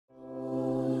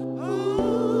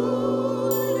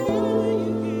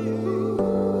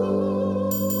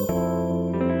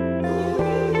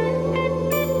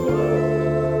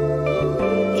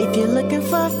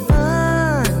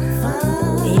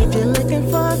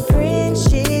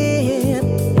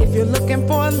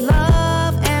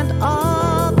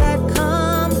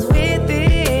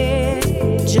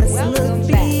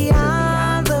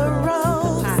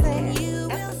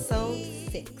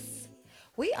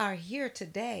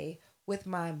today with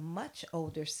my much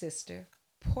older sister,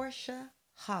 Portia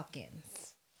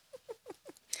Hawkins.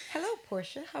 Hello,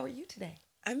 Portia. How are you today?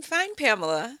 I'm fine,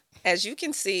 Pamela. As you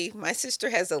can see, my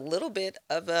sister has a little bit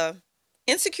of a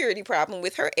insecurity problem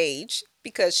with her age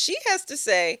because she has to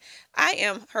say I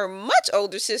am her much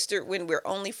older sister when we're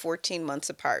only 14 months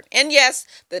apart. And yes,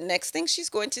 the next thing she's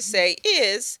going to say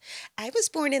is I was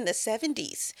born in the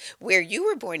 70s, where you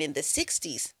were born in the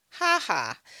 60s. Ha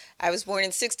ha. I was born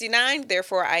in 69,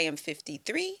 therefore I am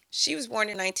 53. She was born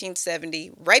in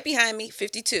 1970, right behind me,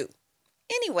 52.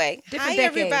 Anyway, Different hi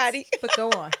decades, everybody. but go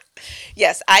on.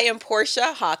 Yes, I am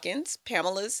Portia Hawkins,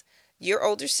 Pamela's year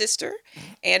older sister,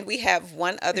 and we have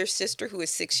one other sister who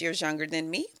is 6 years younger than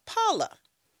me, Paula.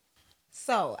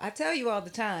 So, I tell you all the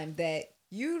time that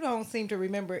you don't seem to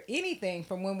remember anything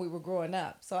from when we were growing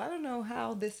up. So, I don't know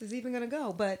how this is even going to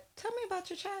go, but tell me about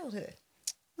your childhood.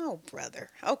 Oh, brother.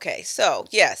 Okay, so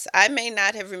yes, I may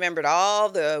not have remembered all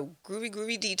the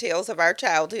groovy details of our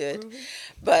childhood, Groovy?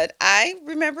 but I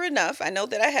remember enough. I know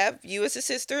that I have you as a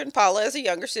sister and Paula as a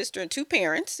younger sister and two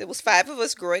parents. It was five of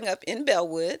us growing up in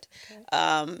Bellwood,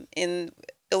 Okay. in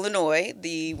Illinois,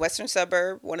 the western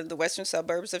suburb, one of the western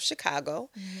suburbs of Chicago.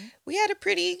 Hmm. We had a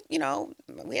pretty,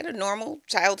 we had a normal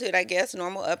childhood, I guess,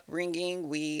 normal upbringing.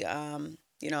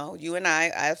 You and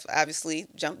I've obviously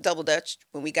jumped double dutch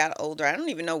when we got older. I don't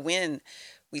even know when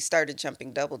we started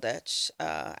jumping double dutch.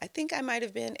 I think I might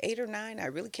have been 8 or 9. I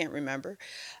really can't remember.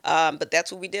 But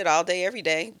that's what we did all day, every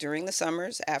day during the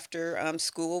summers after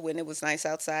school when it was nice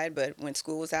outside. But when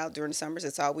school was out during the summers,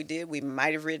 that's all we did. We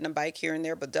might have ridden a bike here and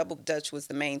there, but double dutch was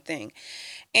the main thing.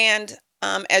 And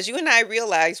as you and I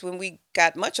realized when we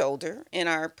got much older, in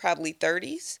our probably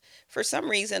 30s, for some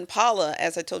reason, Paula,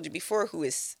 as I told you before, who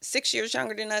is 6 years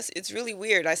younger than us, it's really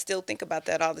weird. I still think about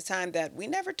that all the time that we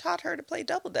never taught her to play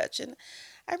double dutch. And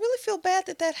I really feel bad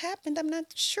that that happened. I'm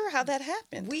not sure how that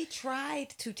happened. We tried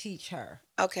to teach her.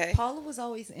 Okay. Paula was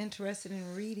always interested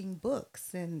in reading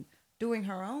books and doing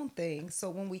her own thing. So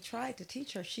when we tried to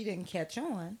teach her, she didn't catch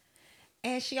on.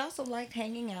 And she also liked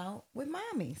hanging out with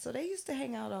mommy. So they used to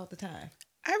hang out all the time.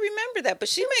 I remember that, but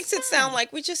she It was makes it sound fun.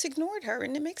 like we just ignored her,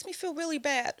 and it makes me feel really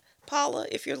bad. Paula,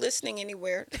 if you're listening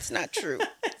anywhere, it's not true.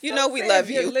 You know Don't we say if love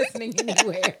you're you. listening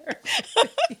anywhere.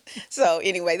 So,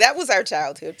 anyway, that was our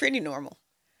childhood. Pretty normal.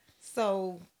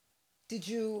 So, did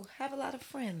you have a lot of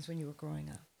friends when you were growing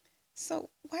up? So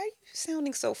why are you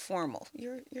sounding so formal?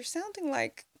 You're sounding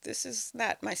like this is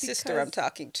not my sister I'm Because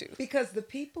talking to. because the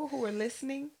people who are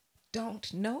listening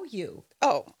don't know you.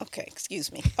 Oh, okay.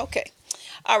 Excuse me. Okay.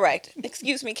 All right.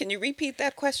 Excuse me. Can you repeat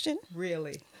that question?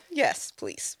 Really? Yes,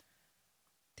 please.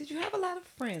 Did you have a lot of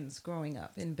friends growing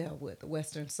up in Bellwood, the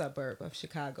western suburb of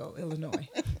Chicago, Illinois?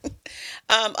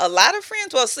 A lot of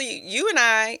friends. Well, see, you and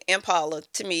I and Paula,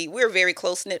 to me, we're a very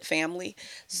close knit family.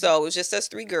 So it was just us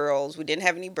three girls. We didn't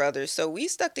have any brothers, so we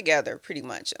stuck together pretty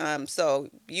much. So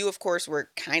you, of course, were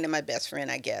kind of my best friend,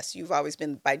 I guess. You've always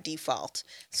been by default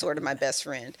sort of my best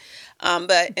friend.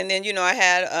 But and then I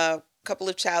had a couple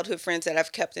of childhood friends that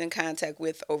I've kept in contact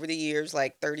with over the years,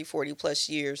 like 30, 40 plus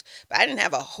years. But I didn't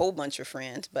have a whole bunch of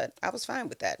friends, but I was fine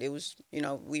with that. It was,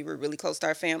 we were really close to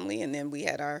our family, and then we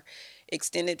had our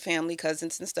extended family,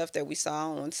 cousins and stuff that we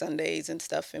saw on Sundays and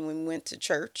stuff. And when we went to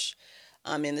church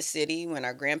in the city when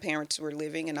our grandparents were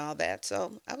living and all that.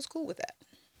 So I was cool with that.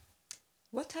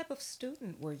 What type of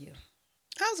student were you?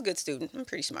 I was a good student. I'm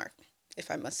pretty smart, if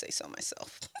I must say so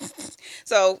myself.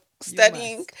 so You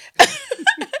studying, must.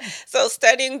 so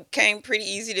studying came pretty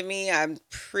easy to me. I'm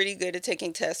pretty good at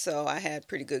taking tests, so I had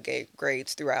pretty good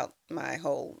grades throughout my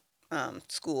whole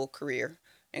school career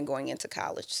and going into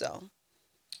college. So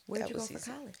Where'd that you go was for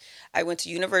easy. college? I went to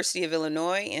University of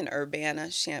Illinois in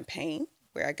Urbana-Champaign,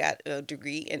 where I got a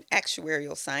degree in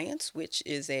actuarial science, which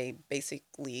is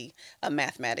basically a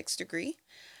mathematics degree.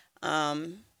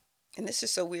 Um, and this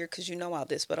is so weird because you know all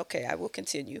this, but okay, I will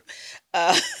continue.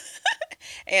 Uh,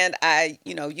 and I,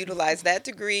 utilized that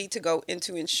degree to go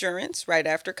into insurance right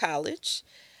after college.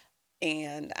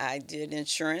 And I did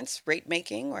insurance rate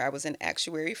making, where I was an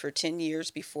actuary for 10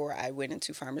 years before I went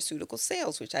into pharmaceutical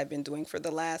sales, which I've been doing for the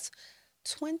last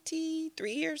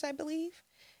 23 years, I believe.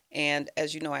 And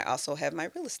as you know, I also have my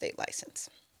real estate license.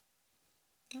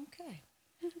 Okay.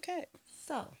 Okay.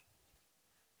 So,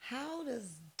 how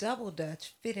does double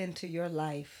dutch fit into your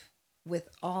life with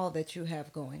all that you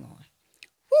have going on?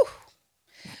 Whew.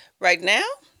 Right now,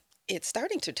 it's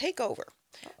starting to take over,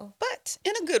 Uh-oh. but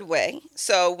in a good way.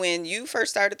 So, when you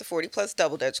first started the 40 Plus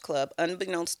Double Dutch Club,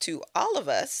 unbeknownst to all of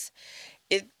us,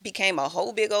 it became a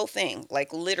whole big old thing,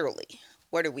 like literally.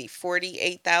 What are we,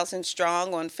 48,000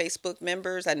 strong on Facebook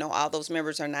members? I know all those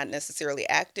members are not necessarily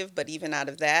active, but even out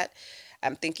of that,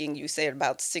 I'm thinking you said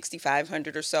about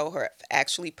 6,500 or so have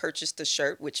actually purchased the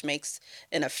shirt, which makes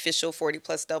an official 40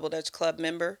 plus Double Dutch Club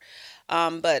member.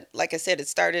 But like I said, it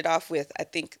started off with, I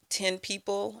think, 10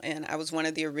 people, and I was one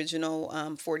of the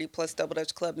original 40 plus Double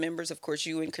Dutch Club members. Of course,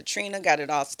 you and Katrina got it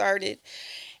all started.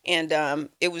 And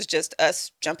it was just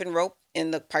us jumping rope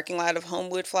in the parking lot of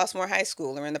Homewood Flossmoor High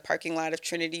School or in the parking lot of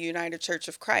Trinity United Church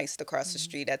of Christ across the Mhm.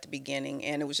 street at the beginning.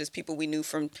 And it was just people we knew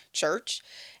from church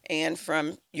and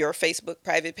from your Facebook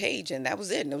private page. And that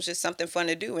was it. And it was just something fun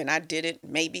to do. And I did it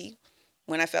maybe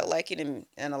when I felt like it. And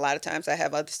a lot of times I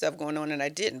have other stuff going on and I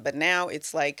didn't. But now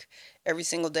it's like every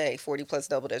single day, 40 plus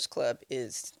Double Dutch Club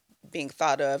is being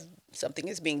thought of. Something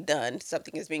is being done,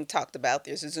 something is being talked about.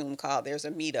 There's a Zoom call, there's a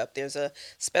meetup, there's a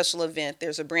special event,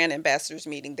 there's a brand ambassadors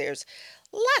meeting, there's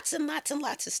lots and lots and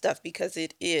lots of stuff because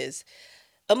it is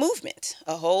a movement,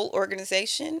 a whole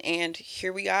organization. And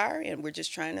here we are, and we're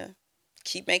just trying to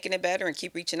keep making it better and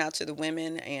keep reaching out to the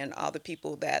women and all the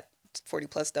people that 40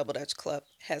 Plus Double Dutch Club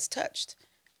has touched.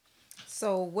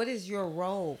 So, what is your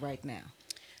role right now?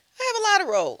 I have a lot of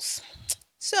roles.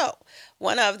 So,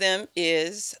 one of them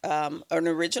is an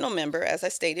original member, as I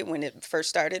stated, when it first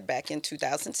started back in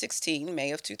 2016, May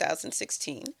of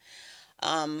 2016.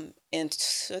 I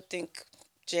think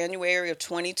January of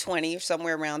 2020, or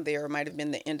somewhere around there, it might have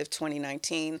been the end of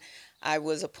 2019, I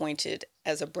was appointed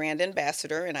as a brand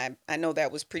ambassador. And I know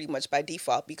that was pretty much by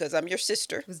default because I'm your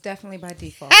sister. It was definitely by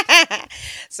default.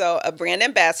 So, a brand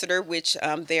ambassador, which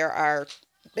there are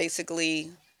basically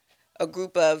a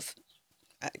group of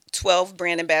 12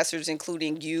 brand ambassadors,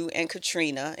 including you and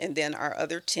Katrina, and then our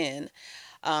other 10.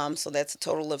 So that's a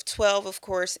total of 12, of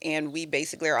course. And we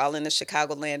basically are all in the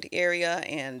Chicagoland area.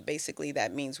 And basically,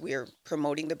 that means we're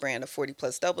promoting the brand of 40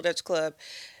 Plus Double Dutch Club,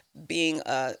 being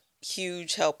a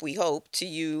huge help, we hope, to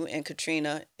you and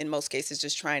Katrina. In most cases,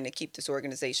 just trying to keep this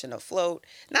organization afloat.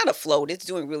 Not afloat, it's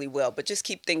doing really well, but just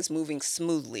keep things moving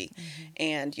smoothly. Mhm.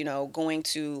 And, going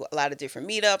to a lot of different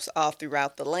meetups all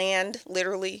throughout the land,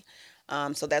 literally.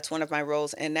 So that's one of my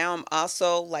roles. And now I'm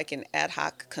also like an ad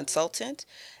hoc consultant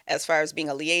as far as being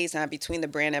a liaison between the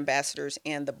brand ambassadors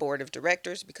and the board of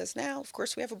directors, because now, of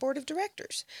course, we have a board of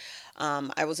directors.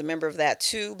 I was a member of that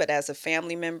too, but as a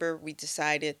family member, we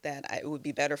decided that it would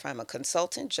be better if I'm a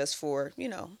consultant just for,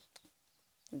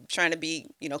 trying to be,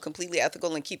 completely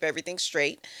ethical and keep everything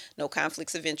straight, no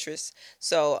conflicts of interest.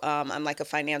 So I'm like a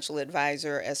financial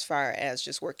advisor as far as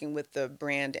just working with the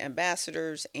brand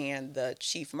ambassadors and the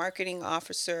chief marketing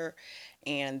officer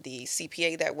and the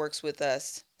CPA that works with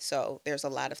us. So there's a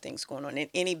lot of things going on in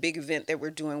any big event that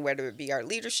we're doing, whether it be our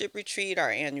leadership retreat,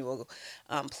 our annual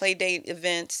play date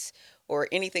events, or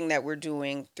anything that we're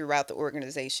doing throughout the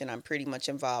organization. I'm pretty much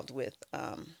involved with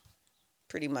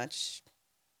pretty much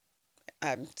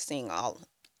I'm seeing all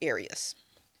areas.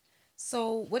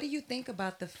 So, what do you think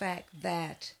about the fact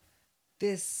that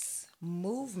this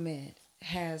movement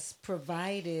has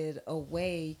provided a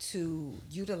way to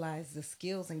utilize the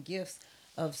skills and gifts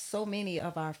of so many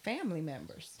of our family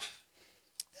members?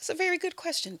 That's a very good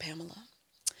question, Pamela.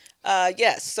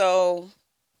 Yes, so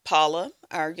Paula,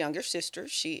 our younger sister,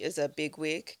 she is a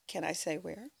bigwig. Can I say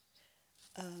where?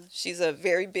 She's a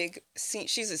very big,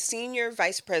 she's a senior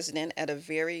vice president at a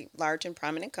very large and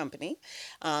prominent company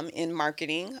in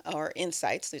marketing or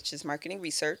insights, which is marketing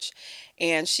research.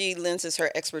 And she lends us her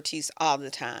expertise all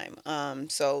the time.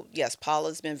 So, yes,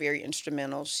 Paula's been very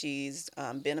instrumental. She's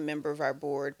been a member of our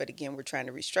board, but again, we're trying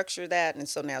to restructure that. And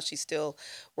so now she still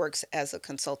works as a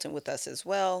consultant with us as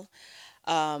well.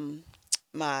 Um,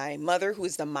 my mother, who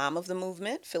is the mom of the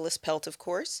movement, Phyllis Pelt, of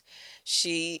course,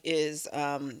 she is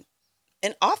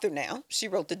an author now. She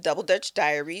wrote the Double Dutch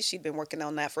Diary. She'd been working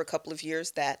on that for a couple of years.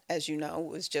 That, as you know,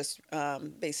 was just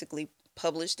basically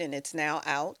published and it's now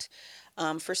out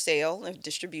for sale and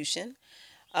distribution.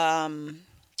 Um,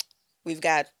 we've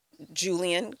got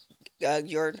Julian,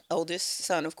 your oldest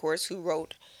son, of course, who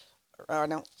wrote.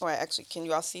 No, or actually, can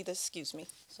you all see this? Excuse me.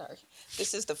 Sorry.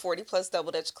 This is the 40 Plus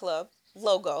Double Dutch Club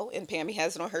logo, and Pammy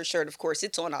has it on her shirt. Of course,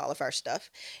 it's on all of our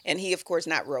stuff. And he, of course,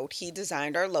 not wrote, he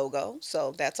designed our logo.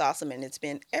 So that's awesome. And it's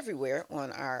been everywhere on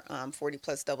our 40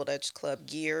 Plus Double Dutch Club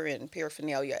gear and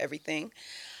paraphernalia, everything.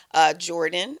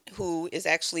 Jordan, who is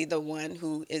actually the one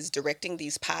who is directing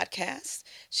these podcasts.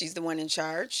 She's the one in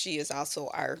charge. She is also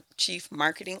our chief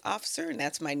marketing officer, and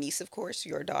that's my niece, of course,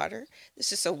 your daughter. It's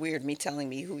just so weird me telling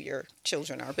me who your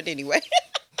children are, but anyway.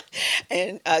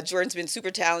 And Jordan's been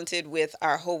super talented with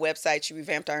our whole website. She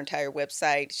revamped our entire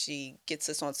website. She gets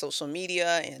us on social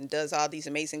media and does all these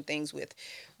amazing things with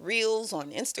reels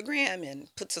on Instagram and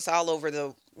puts us all over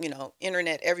the,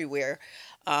 internet everywhere.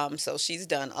 So she's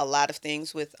done a lot of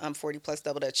things with 40 Plus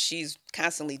Double Dutch. She's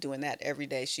constantly doing that every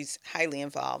day. She's highly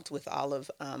involved with all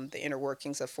of the inner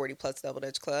workings of 40 Plus Double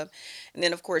Dutch Club. And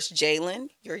then, of course, Jalen,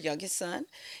 your youngest son,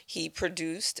 he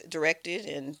produced, directed,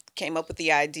 and came up with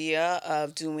the idea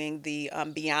of doing the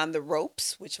Beyond the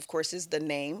Ropes, which, of course, is the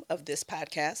name of this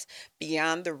podcast,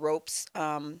 Beyond the Ropes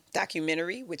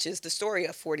documentary, which is the story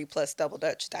of 40 Plus Double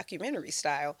Dutch documentary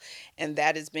style. And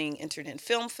that is being entered in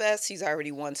Film Fest. He's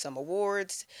already won some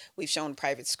awards. We've shown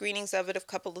private screenings of it a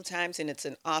couple of times, and it's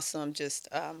an awesome just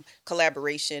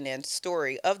collaboration and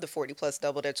story of the 40 Plus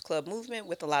Double Dutch Club movement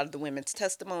with a lot of the women's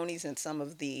testimonies and some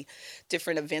of the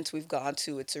different events we've gone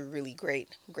to. It's a really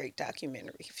great, great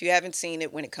documentary. If you haven't seen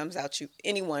it when it comes out,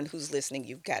 anyone who's listening,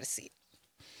 you've got to see it.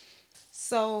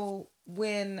 So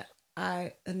when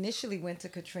I initially went to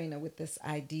Katrina with this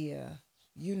idea,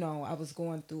 I was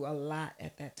going through a lot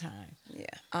at that time.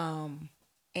 Yeah.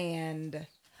 And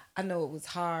I know it was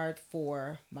hard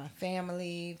for my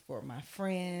family, for my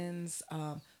friends,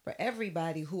 for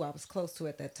everybody who I was close to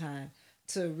at that time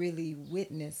to really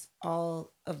witness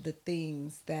all of the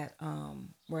things that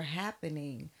were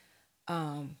happening,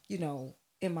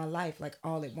 in my life, like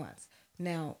all at once.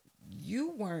 Now,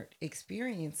 you weren't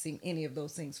experiencing any of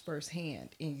those things firsthand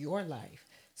in your life.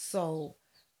 So,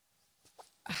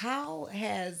 how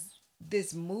has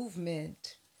this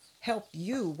movement helped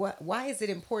you? Why is it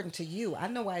important to you? I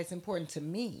know why it's important to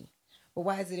me, but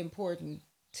why is it important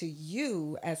to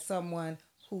you as someone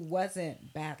who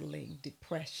wasn't battling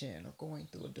depression or going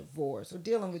through a divorce or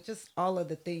dealing with just all of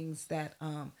the things that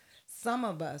some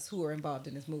of us who are involved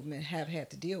in this movement have had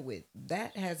to deal with?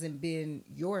 That hasn't been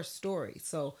your story.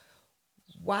 So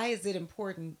why is it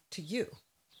important to you?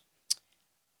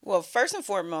 Well, first and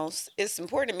foremost, it's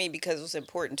important to me because it was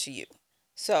important to you.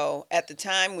 So at the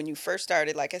time when you first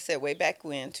started, like I said, way back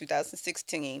when,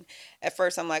 2016, at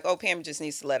first I'm like, oh, Pam just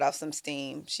needs to let off some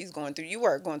steam. You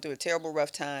were going through a terrible,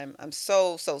 rough time. I'm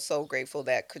so, so, so grateful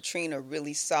that Katrina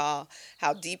really saw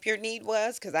how deep your need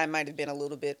was because I might have been a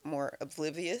little bit more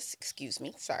oblivious. Excuse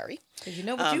me. Sorry. Because you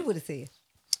know what you Um, would have said.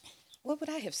 what would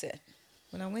I have said?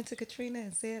 When I went to Katrina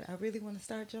and said I really want to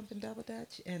start jumping double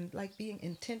dutch and like being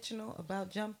intentional about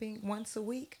jumping once a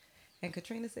week, and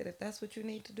Katrina said, if that's what you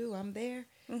need to do, I'm there.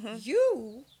 Hmm.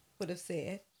 You would have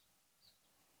said,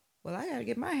 well, I got to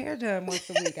get my hair done once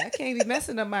a week. I can't be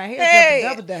messing up my hair jumping Hey,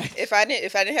 double dutch. if I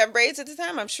didn't have braids at the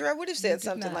time, I'm sure I would have You said did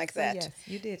something not. like So, that. yes,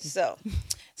 you didn't. So,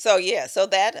 so yeah, so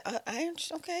that I am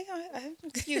okay.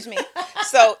 Excuse me.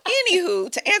 So,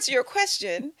 anywho, to answer your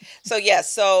question, so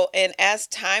yes, and as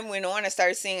time went on, I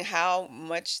started seeing how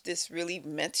much this really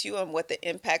meant to you and what the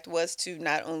impact was to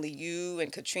not only you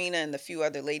and Katrina and the few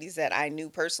other ladies that I knew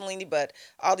personally, but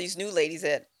all these new ladies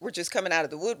that were just coming out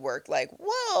of the woodwork. Like,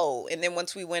 whoa! And then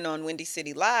once we went on Windy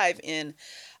City Live in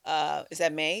is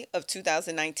that May of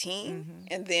 2019, Mm-hmm.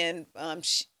 and then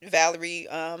Valerie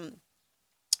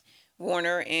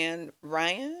Warner and Mm-hmm.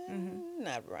 Ryan,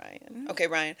 not Ryan. Mm-hmm. Okay,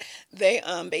 Ryan. They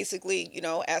basically,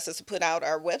 asked us to put out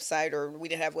our website, or we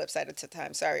didn't have a website at the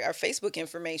time. Sorry, our Facebook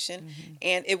information, Mm-hmm.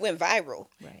 and it went viral.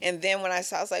 Right. And then when I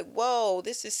saw, I was like, "Whoa,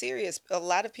 this is serious." A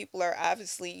lot of people are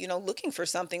obviously, looking for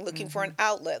something, looking for Mm-hmm. an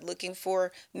outlet, looking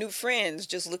for new friends,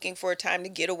 just looking for a time to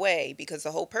get away. Because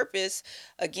the whole purpose,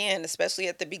 again, especially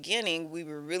at the beginning, we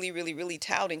were really, really, really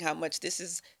touting how much this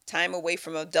is time away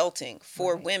from adulting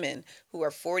for Right. women who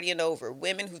are 40 and over,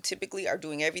 women who typically are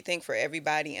doing everything for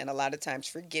everybody and a lot of times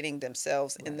forgetting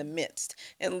themselves in the Right. midst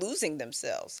and losing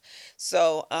themselves.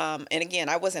 So, and again,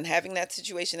 I wasn't having that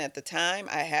situation at the time.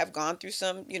 I have gone through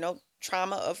some,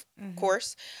 trauma, of Mm-hmm.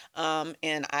 course,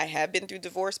 and I have been through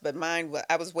divorce, but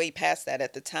I was way past that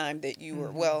at the time that you were.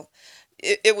 Mm-hmm. Well,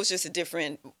 it was just a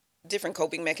different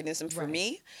coping mechanism for Right.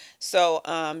 me. So,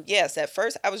 yes, at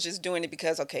first I was just doing it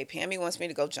because, okay, Pammy wants me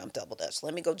to go jump double dutch.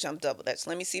 Let me go jump double dutch.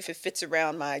 Let me see if it fits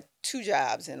around my two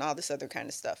jobs and all this other kind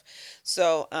of stuff.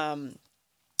 So,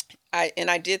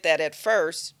 I did that at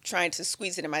first, trying to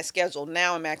squeeze it in my schedule.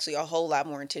 Now I'm actually a whole lot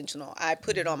more intentional. I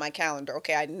put it Mm-hmm. on my calendar.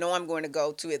 Okay, I know I'm going to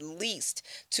go to at least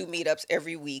two meetups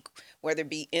every week, whether it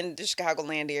be in the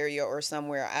Chicagoland area or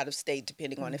somewhere out of state,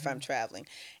 depending on if I'm Mm-hmm. traveling.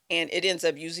 And it ends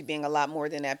up usually being a lot more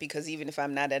than that because even if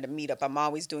I'm not at a meetup, I'm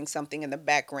always doing something in the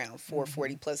background for Mm-hmm.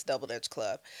 40 Plus Double Dutch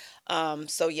Club.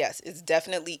 So yes, it's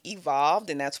definitely evolved,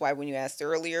 and that's why when you asked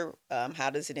earlier, how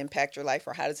does it impact your life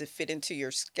or how does it fit into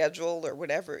your schedule or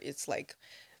whatever, it's like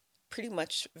pretty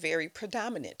much very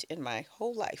predominant in my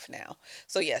whole life now.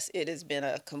 So yes, it has been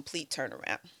a complete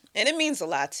turnaround, and it means a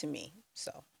lot to me.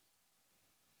 So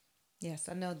Yes,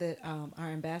 I know that our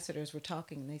ambassadors were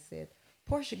talking. They said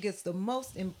Portia gets the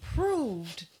most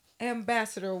improved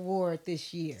ambassador award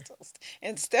this year.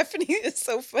 And Stephanie is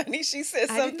so funny. She says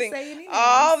I didn't something say any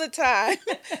all names. the time.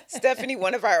 Stephanie,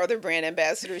 one of our other brand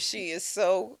ambassadors, she is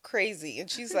so crazy. And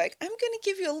she's like, I'm going to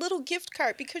give you a little gift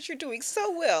card because you're doing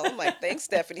so well. I'm like, thanks,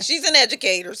 Stephanie. She's an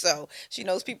educator, so she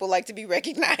knows people like to be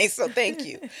recognized. So thank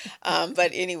you.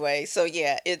 But anyway, so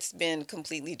yeah, it's been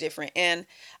completely different. And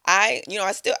I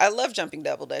love jumping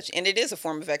double dutch, and it is a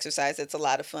form of exercise. It's a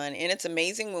lot of fun. And it's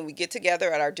amazing when we get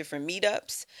together at our different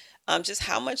meetups, just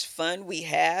how much fun we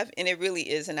have. And it really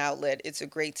is an outlet. It's a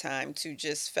great time to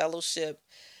just fellowship,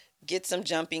 get some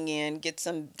jumping in, get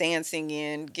some dancing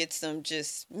in, get some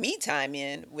just me time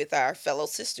in with our fellow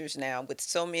sisters now, with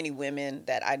so many women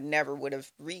that I never would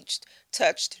have reached,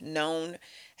 touched, known,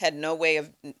 had no way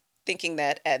of thinking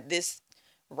that at this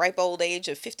ripe old age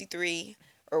of 53,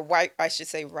 or ripe, I should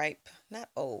say ripe, not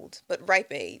old, but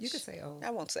ripe You could age. say old.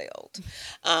 I won't say old.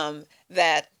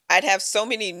 That I'd have so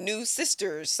many new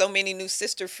sisters, so many new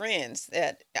sister friends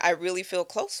that I really feel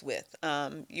close with.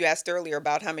 You asked earlier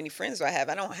about how many friends do I have.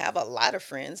 I don't have a lot of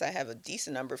friends. I have a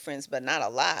decent number of friends, but not a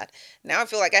lot. Now I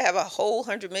feel like I have a whole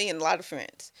 100 million, a lot of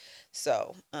friends.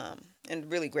 So, and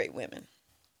really great women.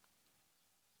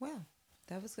 Well,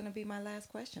 that was going to be my last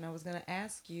question. I was going to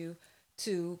ask you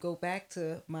to go back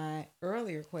to my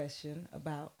earlier question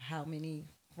about how many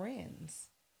friends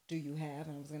do you have?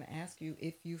 And I was going to ask you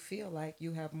if you feel like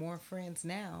you have more friends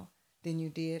now than you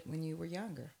did when you were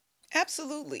younger.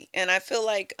 Absolutely. And I feel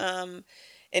like, and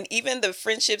even the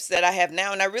friendships that I have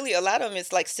now, and I really, a lot of them,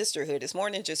 it's like sisterhood. It's more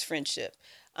than just friendship.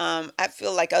 I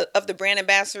feel like of the brand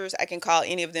ambassadors, I can call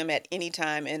any of them at any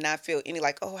time and not feel any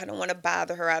like, oh, I don't want to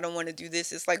bother her. I don't want to do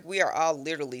this. It's like we are all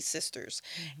literally sisters.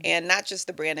 Mm-hmm. And not just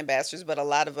the brand ambassadors, but a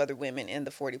lot of other women in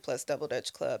the 40 plus Double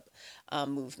Dutch Club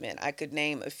movement. I could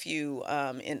name a few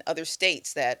in other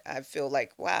states that I feel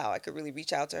like, wow, I could really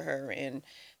reach out to her. And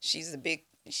she's a big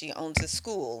she owns a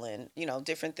school, and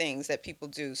different things that people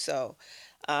do. So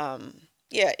um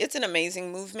yeah, it's an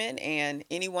amazing movement, and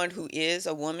anyone who is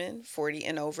a woman 40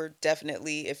 and over,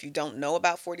 definitely, if you don't know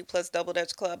about 40 plus Double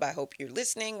Dutch Club, I hope you're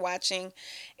listening, watching,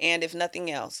 and if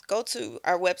nothing else, go to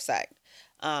our website,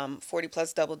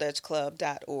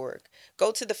 40plusdoubledutchclub.org.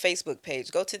 Go to the Facebook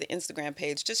page, go to the Instagram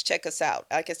page, just check us out.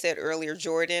 Like I said earlier,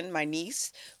 Jordan, my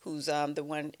niece, who's the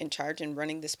one in charge and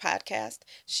running this podcast,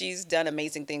 she's done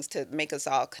amazing things to make us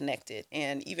all connected.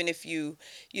 And even if you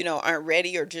aren't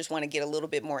ready or just want to get a little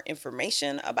bit more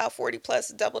information about 40 plus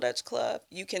Double Dutch Club,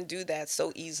 you can do that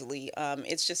so easily.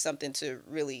 It's just something to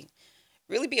really,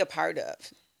 really be a part of.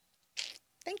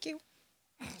 Thank you.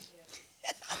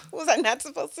 Was I not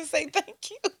supposed to say thank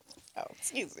you? Oh,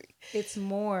 excuse me. It's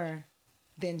more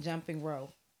than jumping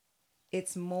rope,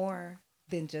 it's more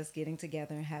than just getting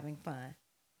together and having fun.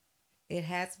 It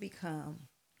has become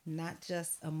not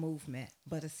just a movement,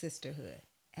 but a sisterhood.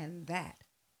 And that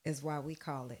is why we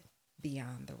call it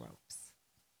Beyond the Ropes.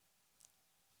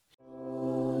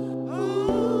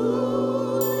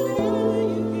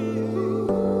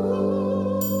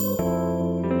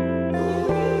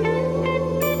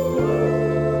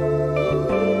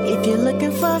 If you're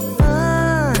looking for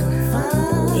fun,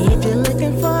 if you're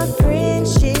looking for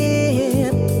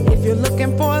friendship, if you're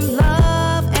looking for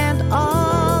love and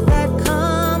all that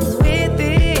comes with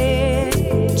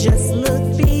it, just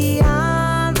look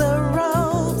beyond the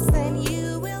ropes and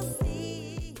you will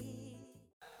see.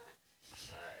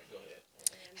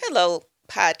 Hello,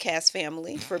 podcast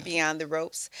family for Beyond the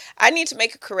Ropes. I need to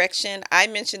make a correction. I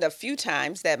mentioned a few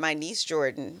times that my niece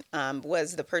Jordan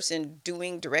was the person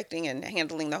doing, directing, and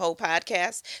handling the whole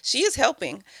podcast. She is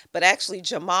helping, but actually,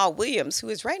 Jamal Williams, who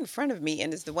is right in front of me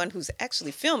and is the one who's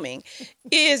actually filming,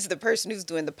 is the person who's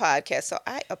doing the podcast. So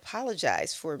I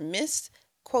apologize for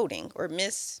misquoting or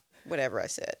whatever I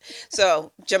said.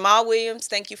 So, Jamal Williams,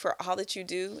 thank you for all that you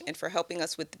do and for helping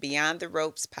us with the Beyond the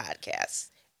Ropes podcast.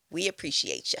 We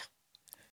appreciate you.